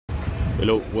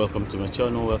Hello, welcome to my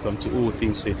channel, welcome to All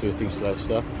Things City, All Things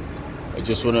Lifestyle. I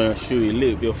just want to show you a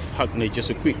little bit of Hackney, just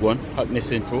a quick one. Hackney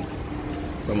Central.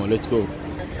 Come on, let's go.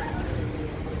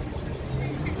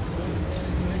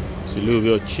 It's a little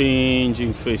bit of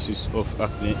changing faces of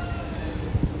Hackney.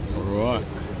 Alright,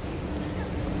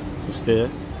 just there.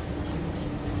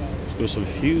 Let's go some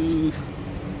few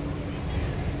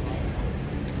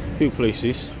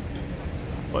places,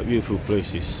 quite beautiful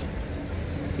places.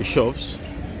 The shops,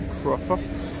 proper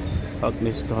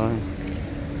Hackney style.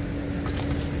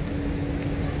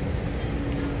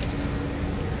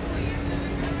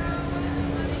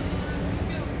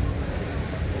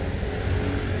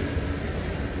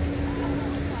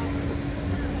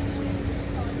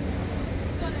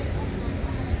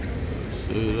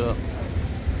 See that?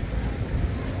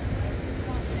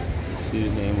 See the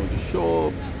name of the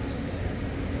shop.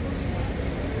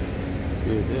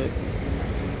 See that?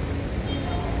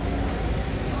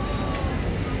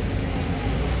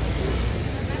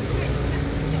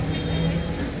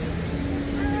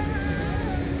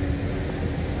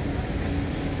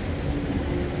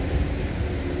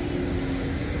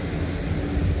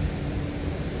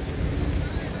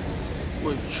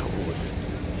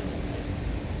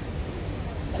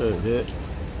 There,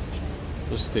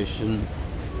 the station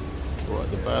right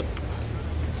at the back.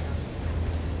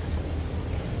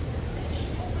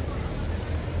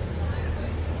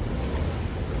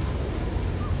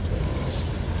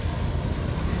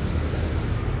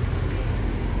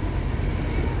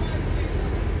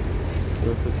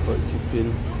 Perfect fried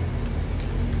chicken.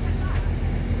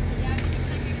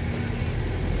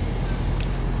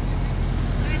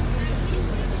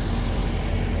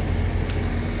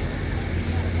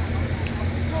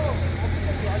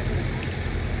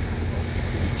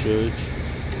 Church,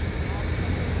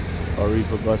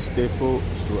 Arriva bus depot,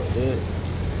 it's right there.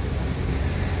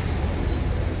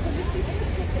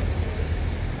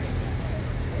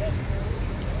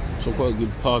 So quite a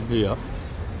good pub here.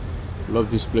 Love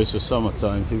this place for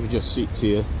summertime. People just sit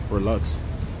here, relax,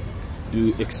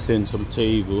 do extend some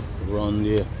table around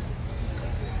here.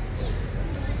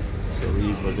 So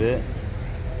Arriva there.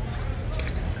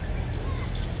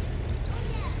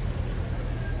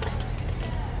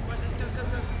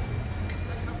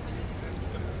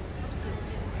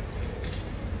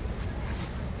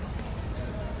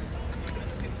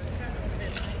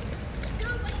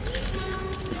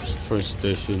 Train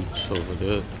station is over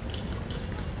there.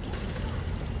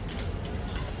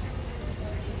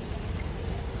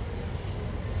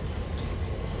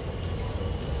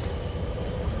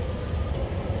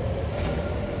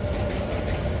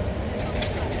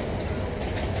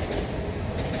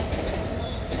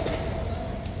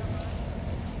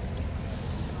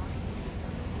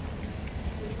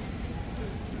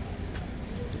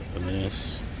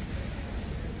 Yes.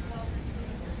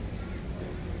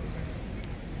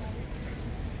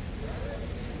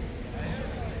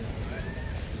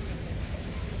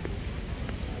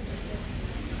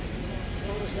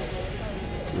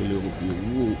 Really hope you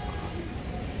walk.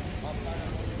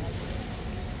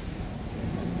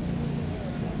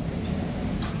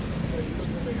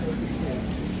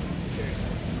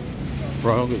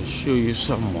 Right, I'm going to show you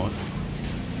someone.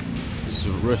 There's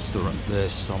a restaurant there,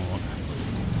 someone.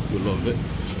 You'll love it.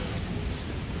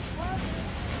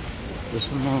 There's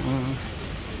someone.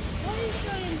 Why are you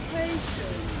so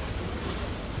impatient?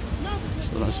 No,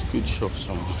 So that's a good shop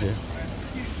somewhere here.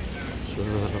 So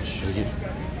I'll show you.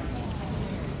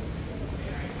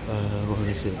 What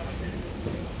is it?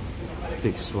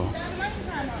 This one.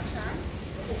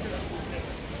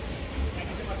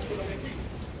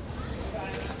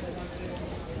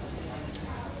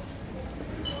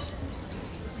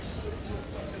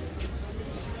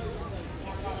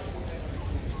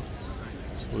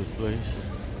 It's a good place.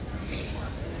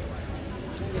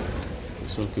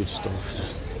 Some good stuff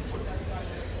there.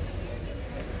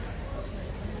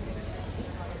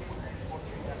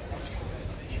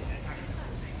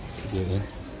 Yeah.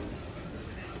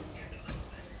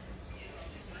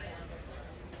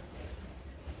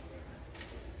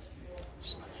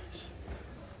 It's nice.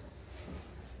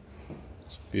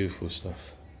 It's beautiful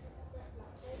stuff.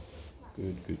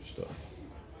 Good stuff.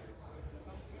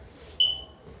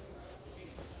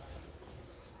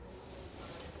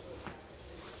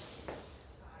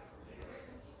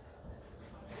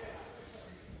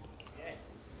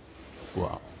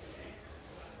 Wow.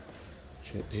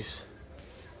 Check this.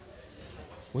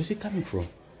 Where's it coming from?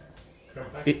 From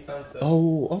Pakistan, sir.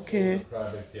 Oh, okay.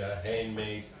 Product, yeah,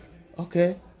 handmade.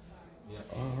 Okay. Yeah.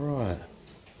 All right.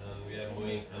 And we are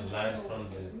moving online from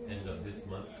the end of this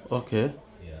month. Okay.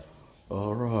 Yeah.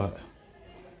 All right.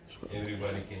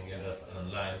 Everybody can get us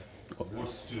online. Wood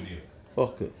studio.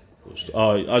 Okay.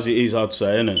 Oh, as it is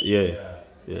outside, isn't it? Yeah. Yeah.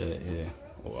 Yeah, yeah.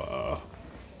 Wow.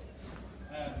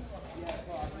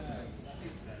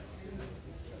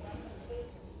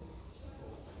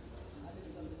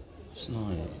 It's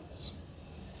nice.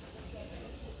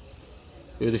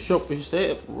 Yeah, the shop is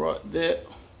there, right there.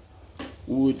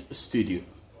 Wood Studio.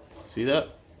 See that?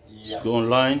 Yeah. Just go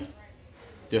online.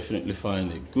 Definitely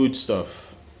find it. Good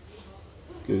stuff.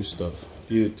 Good stuff.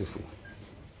 Beautiful.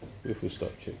 Beautiful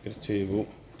stuff. Check the table.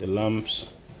 The lamps.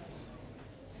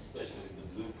 Especially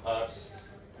the blue parts.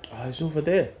 Ah, it's over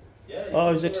there. Yeah.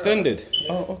 Oh, it's extended.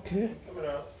 Yeah. Oh, okay. Come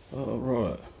around. Oh,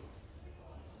 right.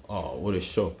 Oh, what a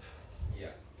shop. Yeah.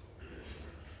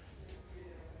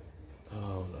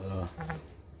 Oh, la la.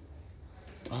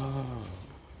 Ah.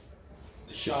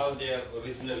 The shawl there,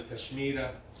 original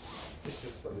Kashmira. This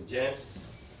is for the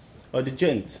gents. Oh, the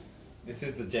gent. This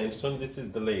is the gents one. This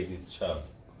is the ladies' shawl.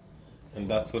 And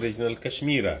that's original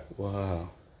Kashmira. Wow.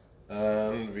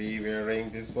 And we wearing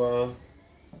this one.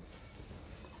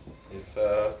 It's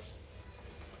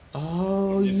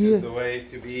Oh, this yeah. is the way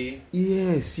to be.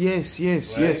 Yes, yes,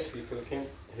 yes, Right? yes. People can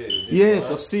hear this Yes,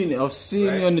 one, I've seen it. I've seen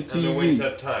right? it on the In the TV.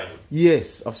 winter time.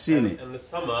 Yes, I've seen it. In the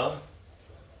summer,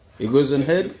 It goes on if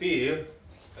you head. feel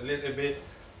a little bit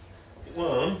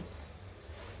warm,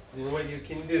 then what you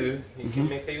can do, you can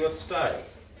make your style.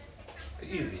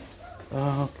 Easy.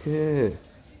 Okay.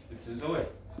 This is the way.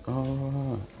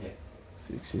 Oh, Yeah.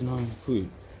 69 quid.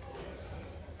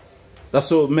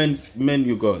 That's all men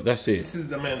you got. That's it. This is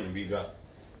the man we got.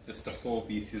 Just the 4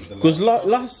 pieces. Because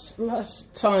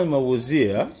last time I was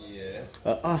here, Yeah.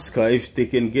 I asked her if they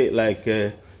can get like,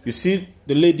 you see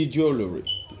the lady jewelry,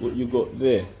 what you got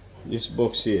there, this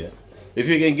box here. If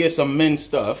you can get some men's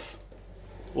stuff,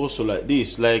 also like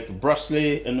this, like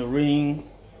bracelet and a ring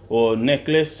or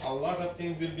necklace. A lot of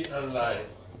things will be online.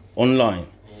 Online.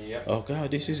 Yep. Oh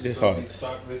God, this is the So we heart.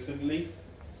 start recently.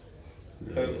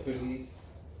 Hopefully.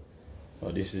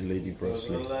 Oh, this is lady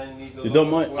bracelet. Online need a You lot don't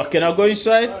of mind? work Can I go to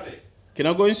inside? start it. Can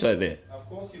I go inside there? Of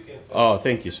course you can. Sir. Oh,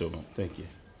 thank you so much. Thank you.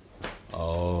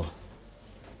 Oh,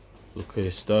 look at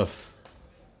this stuff.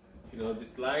 You know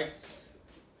these lights.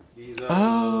 These are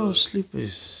Oh, the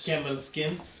slippers. camel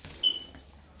skin.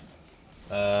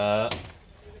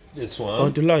 This one. Oh,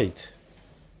 the light.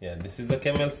 Yeah, this is a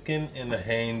camel skin and a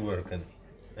hand work.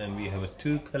 And we have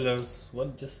 2 colors.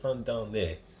 One just on down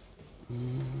there.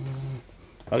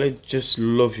 I just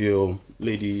love your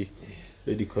lady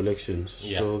collections.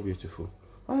 Yeah. So beautiful.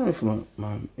 I don't know if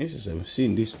my missus have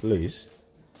seen this place.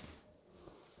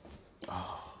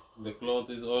 The cloth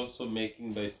is also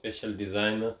making by special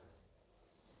designer.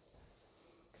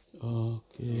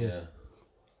 Okay. Yeah.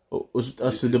 Oh,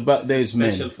 that's the back there is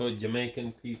Special men. for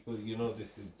Jamaican people. You know this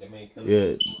is Jamaican.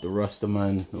 Yeah, the Rasta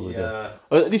man over there. Yeah.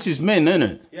 Oh, this is men, isn't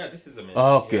it? Yeah, this is a man.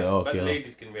 Oh, okay, yeah. okay. But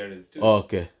ladies can wear this too.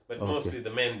 Okay. But okay. mostly the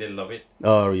men, they love it.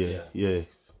 Oh yeah, yeah.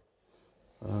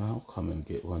 I'll come and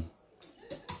get one.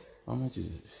 How much is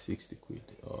it? 60 quid.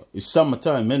 Oh, it's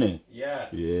summertime, isn't it? Yeah.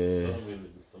 Yeah. Some will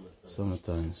be summertime.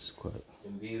 Summertime is quite.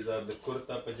 And these are the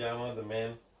kurta pajama, the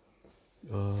men.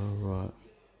 Oh right.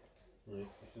 Right.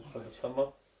 This is for the summer.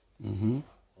 Mhm.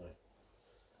 Right.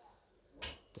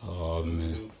 Oh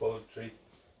man. Blue poetry.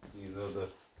 These are the.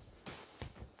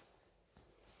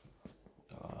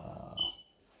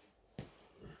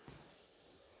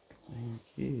 Thank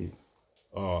you.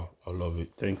 Oh, I love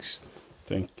it. Thanks.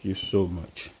 Thank you so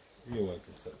much. You're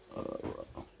welcome, sir.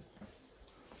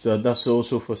 So that's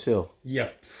also for sale.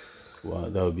 Yep. Wow,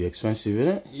 that would be expensive,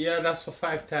 isn't it? Yeah, that's for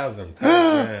 5,000.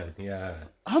 Yeah.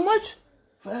 How much?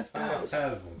 5,000.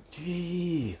 5,000.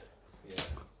 Jeez. Yeah.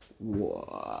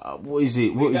 Wow. What is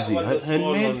it? What is it? The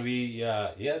small Handmade?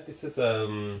 one yeah. This is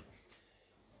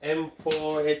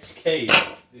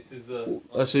M4HK. This is a.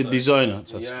 That's a designer.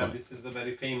 That's yeah, fine. this is a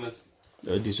very famous.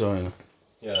 A designer.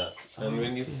 Yeah, and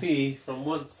when you see from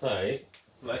one side,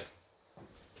 like,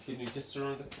 can you just turn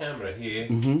on the camera here?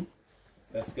 Mhm.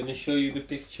 That's gonna show you the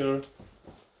picture,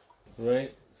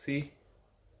 right? See?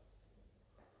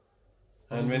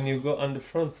 And when you go on the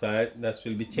front side, that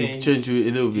will be changed. Change it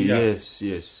a little bit. Yeah.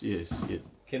 Yes.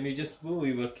 Can you just move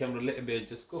your camera a little bit?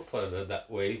 Just go further that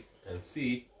way and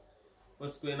see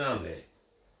what's going on there.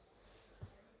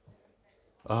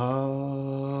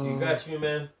 You got me,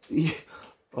 man? Yeah.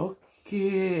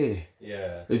 Okay.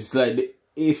 Yeah. It's like the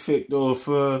effect of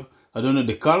I don't know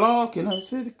the color. Can I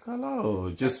say the color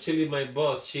or just? Actually, my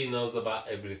boss, she knows about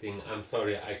everything. I'm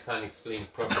sorry, I can't explain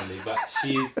properly, but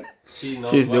she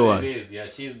knows She's what the one. it is. Yeah,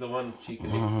 she's the one. She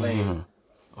can explain.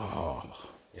 Oh.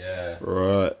 Yeah.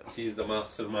 Right. She's the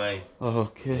mastermind.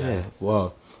 Okay. Yeah.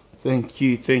 Wow. Thank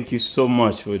you so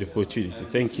much for the opportunity. And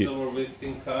Thank this you. is our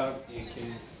visiting card. You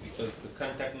can, because the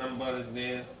contact number is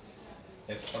there.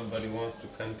 If somebody wants to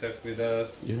contact with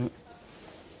us, Yeah.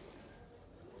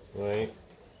 right?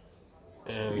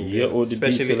 And Yeah, all the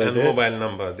especially detail a are there. mobile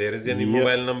number. There is any Yeah.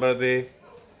 mobile number there?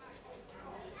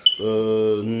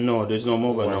 No, there's no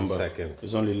mobile 1 number. second.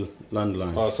 There's only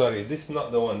landline. Oh, sorry, this is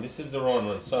not the one. This is the wrong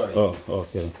one. Sorry. Oh,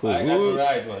 okay, cool. I got the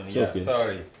right one. It's Yeah, okay.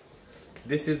 sorry.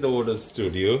 This is the wooden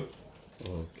studio,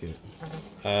 Okay.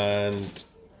 and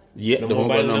Yeah, the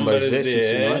mobile number is there.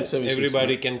 69769.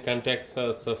 Everybody can contact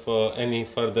us for any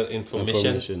further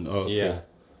information. Okay. Yeah.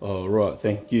 All right.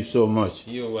 Thank you so much.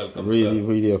 You're welcome.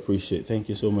 Really appreciate. Thank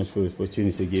you so much for the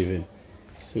opportunity given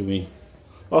to me.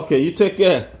 Okay, you take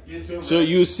care. You too, So man.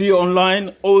 you see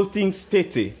online all things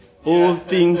Tete. All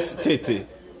things Tete.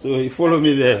 So you follow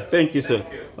me there. Thank you, sir.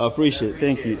 I appreciate it.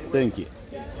 Thank you. Thank you.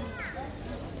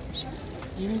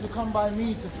 You need to come by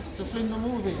me to film the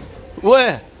movie.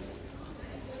 Where?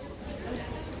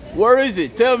 Where is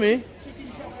it? Tell me.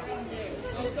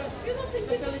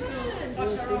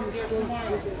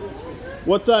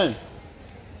 What time?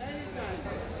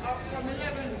 From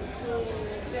 11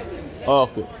 to 7.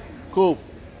 Okay. Cool.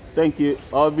 Thank you.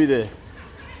 I'll be there.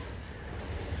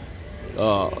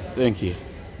 Thank you.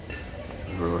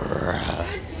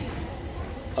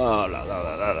 La la la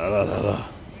la la la la.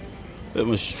 Let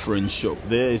my friend shop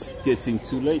there. It's getting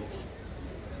too late.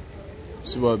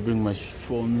 So I bring my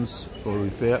phones for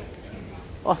repair.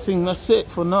 I think that's it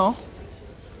for now.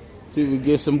 Till we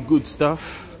get some good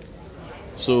stuff.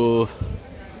 So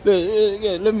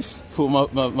let me put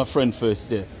my friend first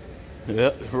there.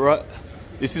 Yeah, right.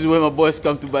 This is where my boys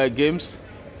come to buy games.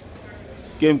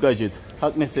 Game gadget,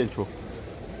 Hackney Central.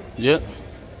 Yeah.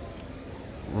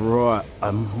 Right. I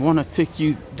wanna take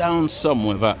you down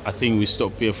somewhere, but I think we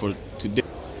stop here for today.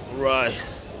 Right,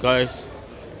 guys.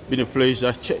 Been a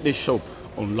pleasure. Check this shop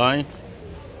online.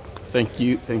 Thank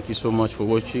you so much for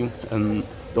watching, and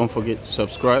don't forget to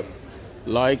subscribe,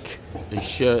 like, and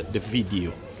share the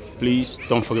video. Please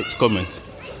don't forget to comment.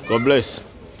 God bless.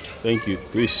 Thank you.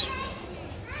 Peace.